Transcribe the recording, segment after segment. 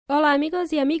Hola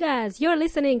amigos y amigas, you're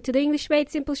listening to the English Made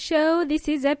Simple show. This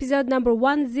is episode number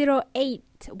 108,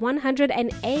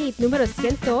 número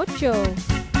 108.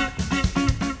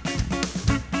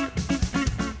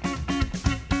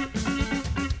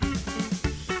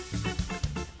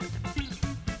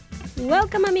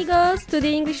 Welcome amigos to the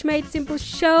English Made Simple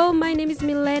show. My name is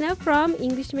Milena from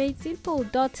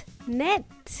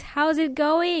EnglishMadeSimple.net. How's it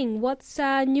going? What's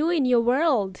new in your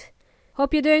world?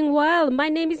 Hope you're doing well. My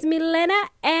name is Milena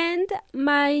and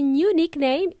my new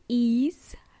nickname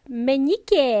is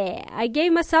Meñique. I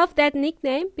gave myself that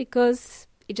nickname because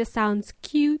it just sounds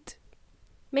cute.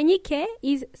 Meñique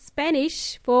is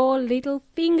Spanish for little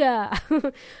finger.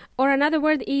 Or another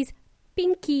word is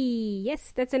pinky.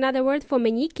 Yes, that's another word for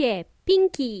meñique.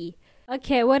 Pinky.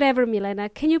 Okay, whatever, Milena.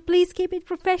 Can you please keep it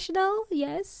professional?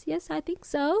 Yes, I think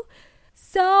so.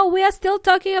 So we are still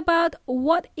talking about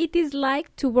what it is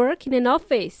like to work in an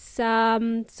office.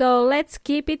 So let's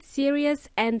keep it serious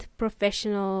and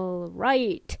professional,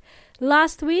 right?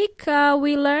 Last week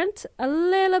we learned a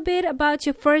little bit about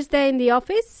your first day in the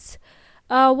office.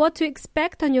 What to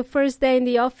expect on your first day in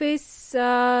the office.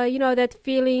 That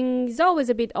feeling is always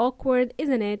a bit awkward,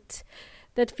 isn't it?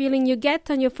 That feeling you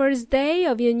get on your first day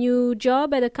of your new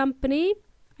job at a company.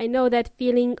 I know that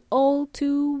feeling all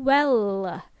too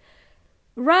well.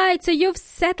 Right, so you've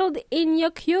settled in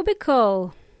your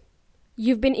cubicle.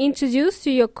 You've been introduced to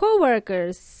your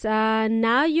co-workers.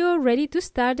 Now you're ready to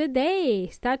start the day.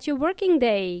 Start your working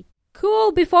day.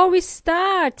 Cool, before we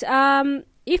start,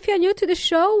 if you're new to the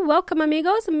show, welcome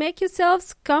amigos. Make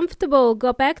yourselves comfortable.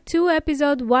 Go back to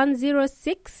episode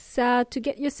 106 to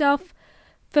get yourself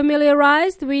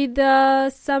familiarized with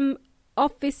some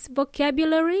office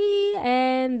vocabulary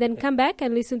and then come back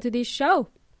and listen to this show.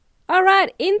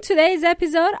 Alright, in today's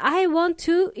episode, I want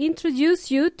to introduce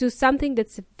you to something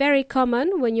that's very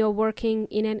common when you're working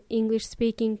in an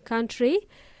English-speaking country.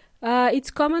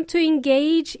 It's common to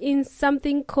engage in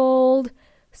something called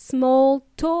small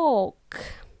talk.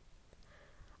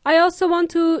 I also want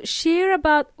to share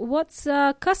about what's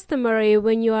customary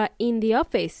when you are in the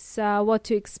office, what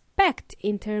to expect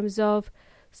in terms of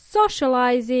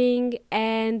socializing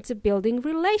and building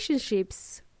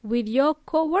relationships with your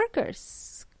co-workers.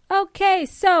 Okay,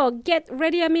 so get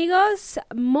ready amigos,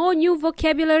 more new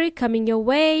vocabulary coming your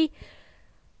way.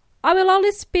 I will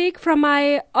only speak from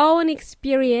my own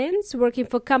experience working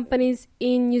for companies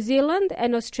in New Zealand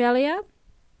and Australia.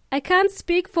 I can't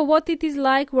speak for what it is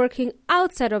like working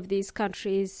outside of these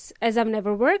countries, as I've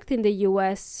never worked in the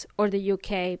US or the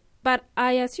UK, but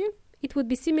I assume it would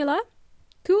be similar.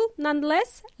 Cool,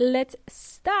 nonetheless, let's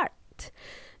start.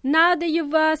 Now that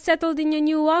you've settled in your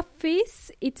new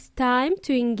office, it's time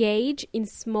to engage in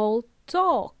small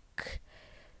talk.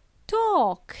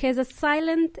 Talk has a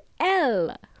silent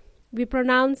L. We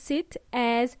pronounce it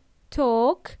as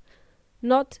talk,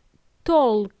 not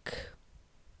talk.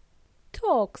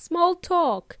 Talk, small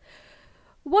talk.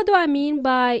 What do I mean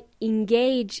by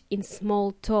engage in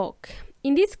small talk?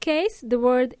 In this case, the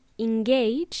word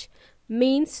engage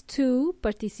means to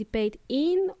participate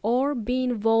in or be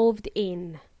involved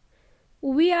in.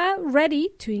 We are ready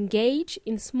to engage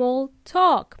in small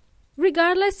talk.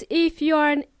 Regardless if you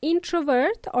are an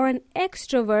introvert or an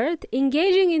extrovert,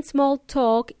 engaging in small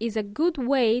talk is a good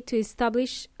way to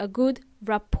establish a good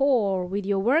rapport with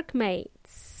your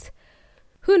workmates.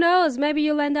 Who knows, maybe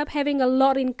you'll end up having a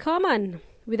lot in common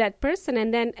with that person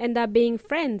and then end up being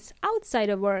friends outside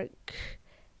of work,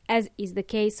 as is the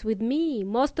case with me.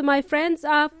 Most of my friends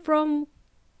are from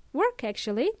work,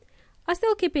 actually. I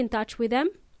still keep in touch with them.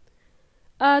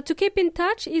 To keep in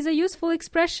touch is a useful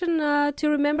expression to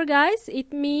remember, guys.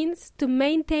 It means to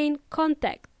maintain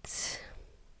contact.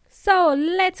 So,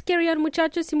 let's carry on,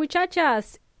 muchachos y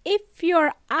muchachas. If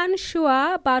you're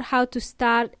unsure about how to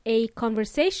start a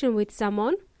conversation with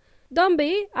someone, don't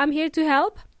be. I'm here to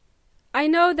help. I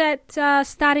know that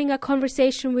starting a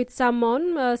conversation with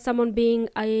someone being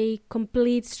a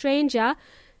complete stranger,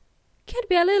 can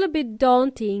be a little bit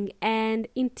daunting and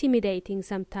intimidating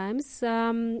sometimes.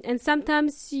 And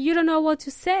sometimes you don't know what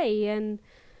to say. And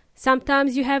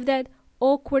sometimes you have that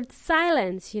awkward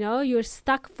silence, you're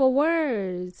stuck for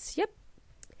words. Yep,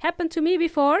 happened to me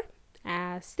before.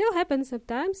 Still happens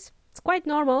sometimes. It's quite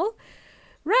normal.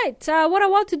 Right, what I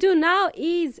want to do now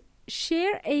is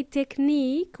share a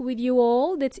technique with you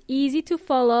all that's easy to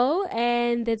follow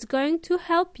and that's going to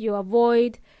help you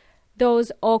avoid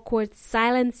those awkward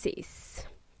silences.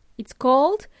 It's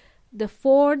called the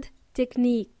Ford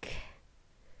technique.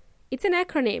 It's an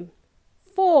acronym.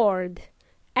 Ford.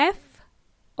 F-O-R-D.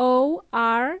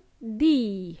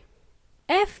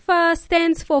 F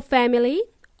stands for family.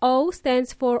 O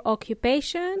stands for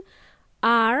occupation.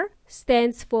 R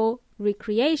stands for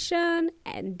recreation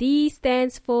and D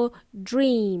stands for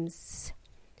dreams.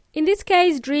 In this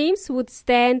case, dreams would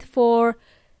stand for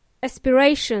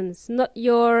aspirations, not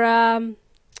your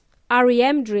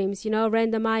REM dreams,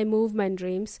 random eye movement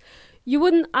dreams. You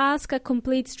wouldn't ask a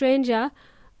complete stranger,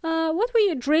 what were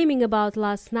you dreaming about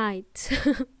last night?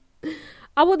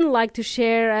 I wouldn't like to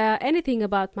share anything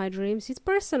about my dreams. It's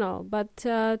personal. But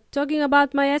talking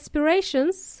about my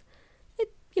aspirations,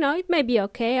 it may be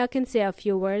okay. I can say a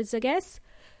few words, I guess.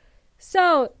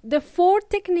 So the fourth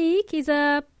technique is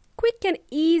a quick and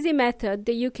easy method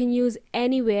that you can use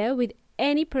anywhere with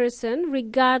any person,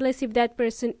 regardless if that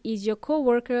person is your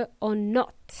coworker or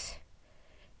not.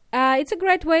 It's a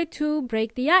great way to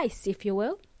break the ice, if you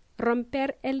will. Romper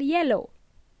el hielo.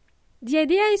 The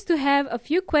idea is to have a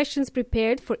few questions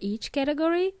prepared for each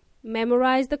category,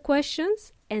 memorize the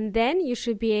questions, and then you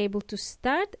should be able to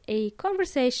start a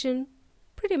conversation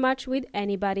pretty much with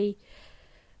anybody.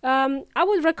 I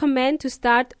would recommend to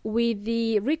start with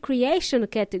the recreation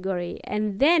category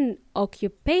and then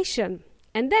occupation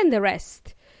and then the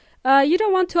rest. You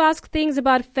don't want to ask things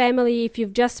about family if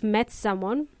you've just met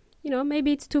someone.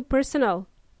 Maybe it's too personal.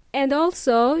 And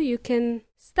also, you can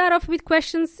start off with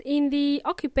questions in the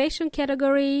occupation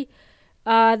category,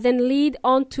 then lead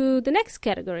on to the next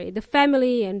category. The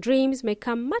family and dreams may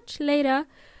come much later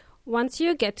once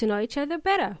you get to know each other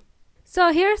better.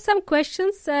 So here are some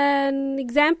questions and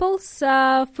examples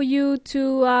for you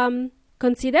to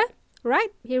consider. Right,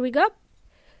 here we go.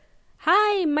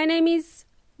 Hi, my name is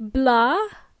blah.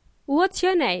 What's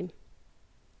your name?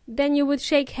 Then you would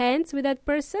shake hands with that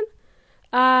person.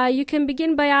 You can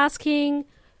begin by asking,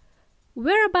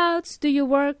 whereabouts do you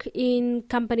work in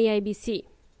company ABC?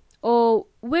 Or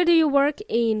where do you work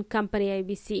in company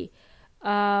ABC?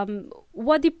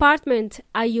 What department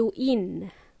are you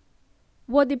in?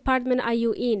 What department are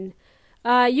you in?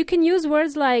 You can use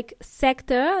words like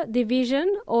sector,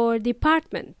 division, or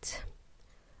department.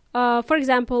 For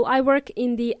example, I work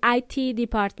in the IT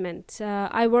department.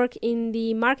 I work in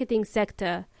the marketing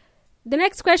sector. The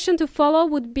next question to follow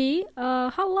would be,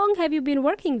 how long have you been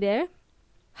working there?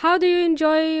 How do you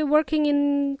enjoy working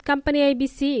in company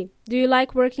ABC? Do you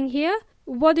like working here?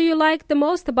 What do you like the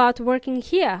most about working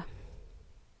here?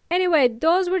 Anyway,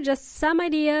 those were just some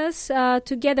ideas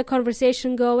to get the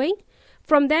conversation going.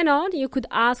 From then on, you could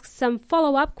ask some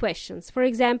follow-up questions. For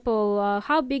example,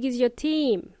 how big is your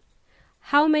team?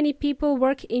 How many people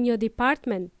work in your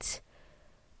department?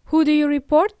 Who do you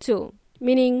report to?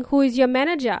 Meaning, who is your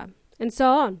manager? And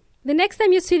so on. The next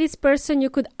time you see this person,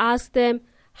 you could ask them,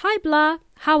 hi blah,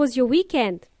 how was your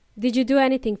weekend? Did you do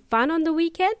anything fun on the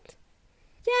weekend?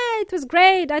 Yeah, it was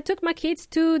great. I took my kids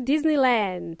to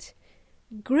Disneyland.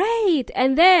 Great.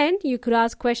 And then you could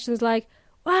ask questions like,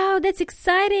 wow, that's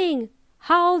exciting.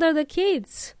 How old are the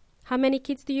kids? How many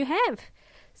kids do you have?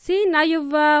 See, now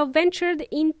you've ventured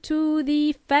into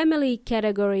the family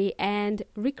category and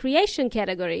recreation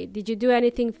category. Did you do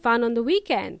anything fun on the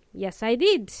weekend? Yes, I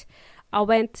did. I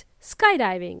went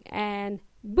skydiving and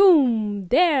boom,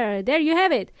 there you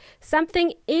have it.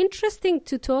 Something interesting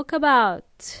to talk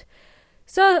about.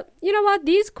 So, you know what?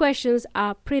 These questions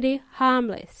are pretty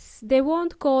harmless. They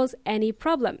won't cause any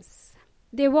problems.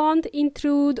 They won't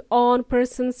intrude on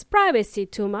person's privacy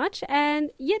too much,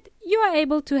 and yet you are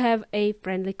able to have a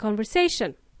friendly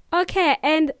conversation. Okay,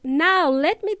 and now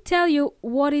let me tell you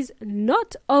what is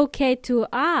not okay to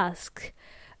ask.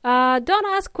 Don't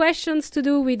ask questions to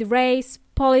do with race,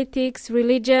 politics,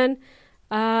 religion,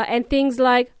 and things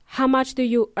like, how much do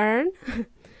you earn?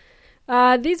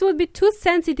 These would be too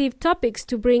sensitive topics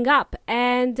to bring up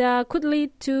and could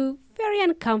lead to very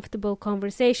uncomfortable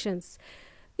conversations.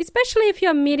 Especially if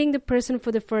you're meeting the person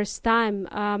for the first time,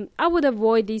 I would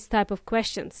avoid these type of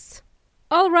questions.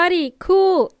 Alrighty,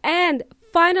 cool. And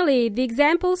finally, the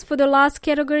examples for the last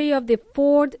category of the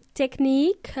fourth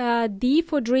technique, D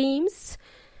for dreams,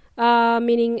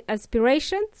 meaning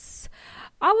aspirations.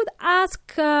 I would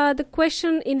ask the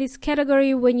question in this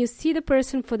category when you see the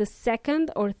person for the second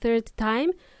or third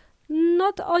time,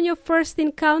 not on your first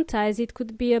encounter, as it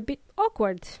could be a bit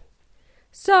awkward.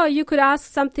 So you could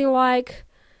ask something like,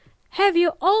 have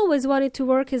you always wanted to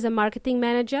work as a marketing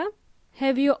manager?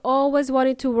 Have you always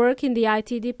wanted to work in the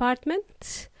IT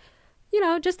department?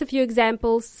 Just a few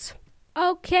examples.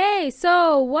 Okay,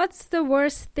 so what's the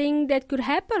worst thing that could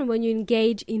happen when you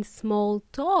engage in small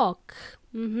talk?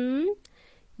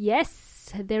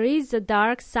 Yes, there is a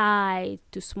dark side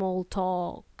to small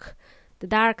talk. The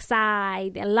dark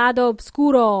side, el lado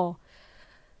oscuro.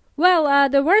 Well,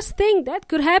 the worst thing that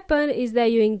could happen is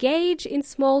that you engage in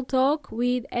small talk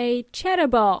with a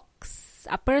chatterbox.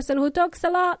 A person who talks a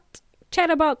lot.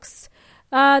 Chatterbox.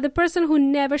 The person who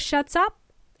never shuts up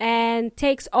and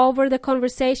takes over the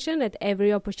conversation at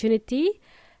every opportunity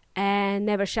and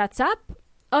never shuts up.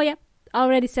 Oh yeah, I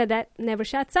already said that. Never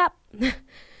shuts up.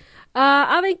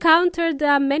 I've encountered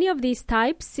many of these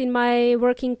types in my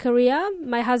working career.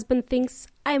 My husband thinks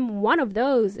I'm one of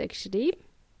those, actually.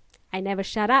 I never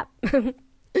shut up.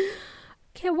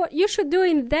 Okay, what you should do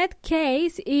in that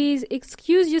case is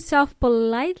excuse yourself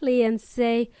politely and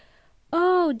say,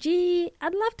 "Oh, gee,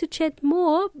 I'd love to chat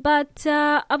more, but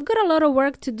I've got a lot of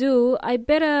work to do. I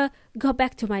better go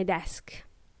back to my desk."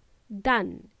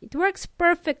 Done. It works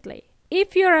perfectly.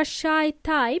 If you're a shy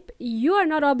type, you are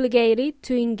not obligated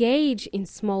to engage in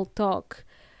small talk.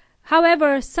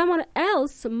 However, someone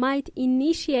else might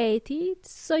initiate it,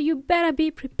 so you better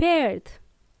be prepared.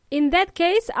 In that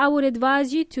case, I would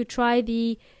advise you to try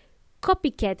the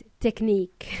copycat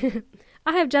technique.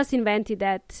 I have just invented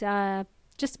that,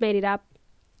 just made it up.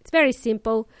 It's very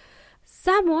simple.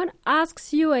 Someone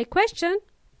asks you a question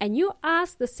and you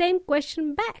ask the same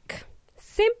question back.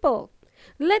 Simple.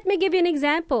 Let me give you an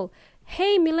example.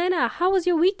 "Hey, Milena, how was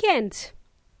your weekend?"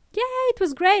 "Yeah, it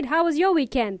was great. How was your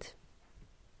weekend?"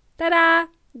 Ta-da!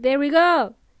 There we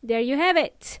go. There you have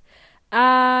it.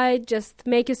 Just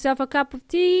make yourself a cup of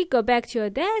tea, go back to your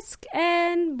desk,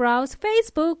 and browse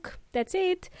Facebook. That's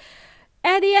it.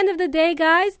 At the end of the day,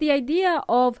 guys, the idea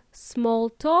of small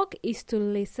talk is to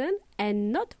listen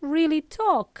and not really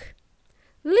talk.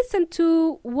 Listen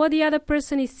to what the other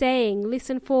person is saying.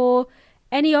 Listen for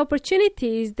any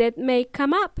opportunities that may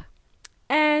come up.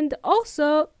 And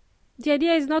also, the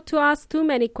idea is not to ask too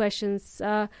many questions.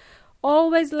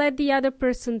 Always let the other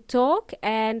person talk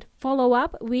and follow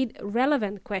up with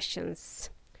relevant questions.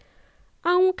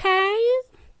 Okay?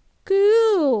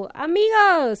 Cool.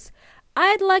 Amigos,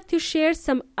 I'd like to share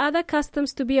some other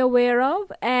customs to be aware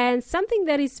of and something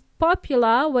that is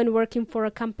popular when working for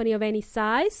a company of any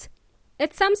size.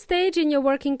 At some stage in your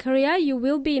working career, you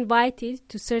will be invited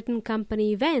to certain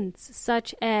company events,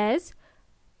 such as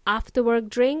after-work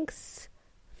drinks,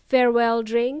 farewell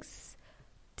drinks,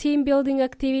 team building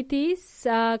activities,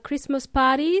 Christmas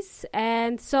parties,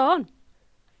 and so on.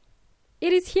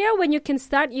 It is here when you can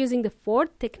start using the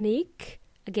Ford technique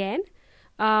again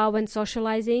when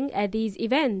socializing at these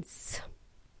events.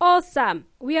 Awesome!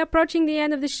 We are approaching the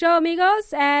end of the show,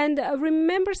 amigos, and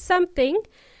remember something.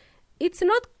 It's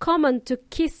not common to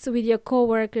kiss with your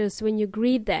coworkers when you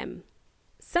greet them.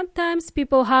 Sometimes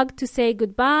people hug to say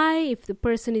goodbye if the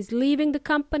person is leaving the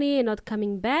company and not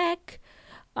coming back.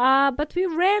 But we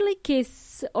rarely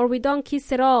kiss, or we don't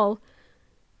kiss at all.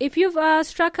 If you've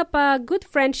struck up a good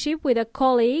friendship with a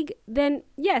colleague, then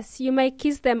yes, you may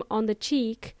kiss them on the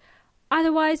cheek.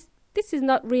 Otherwise, this is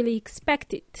not really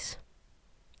expected.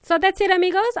 So that's it,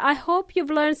 amigos. I hope you've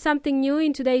learned something new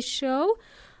in today's show.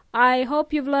 I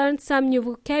hope you've learned some new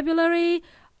vocabulary.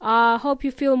 I hope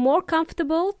you feel more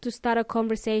comfortable to start a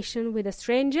conversation with a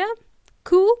stranger.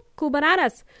 Cool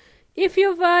bananas. If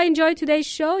you've enjoyed today's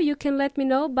show, you can let me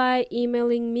know by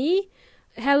emailing me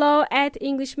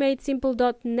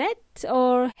hello@englishmadesimple.net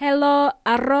or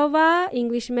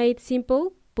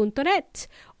hello@englishmadesimple.net,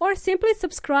 or simply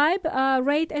subscribe,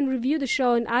 rate and review the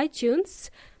show on iTunes.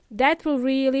 That will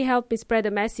really help me spread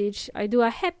the message. I do a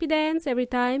happy dance every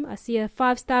time I see a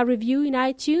 5-star review in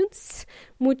iTunes.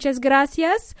 Muchas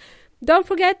gracias. Don't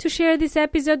forget to share this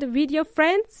episode with your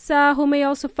friends who may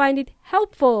also find it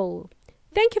helpful.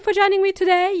 Thank you for joining me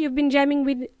today. You've been jamming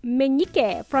with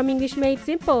Meñique from English Made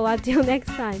Simple. Until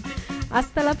next time.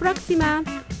 Hasta la próxima.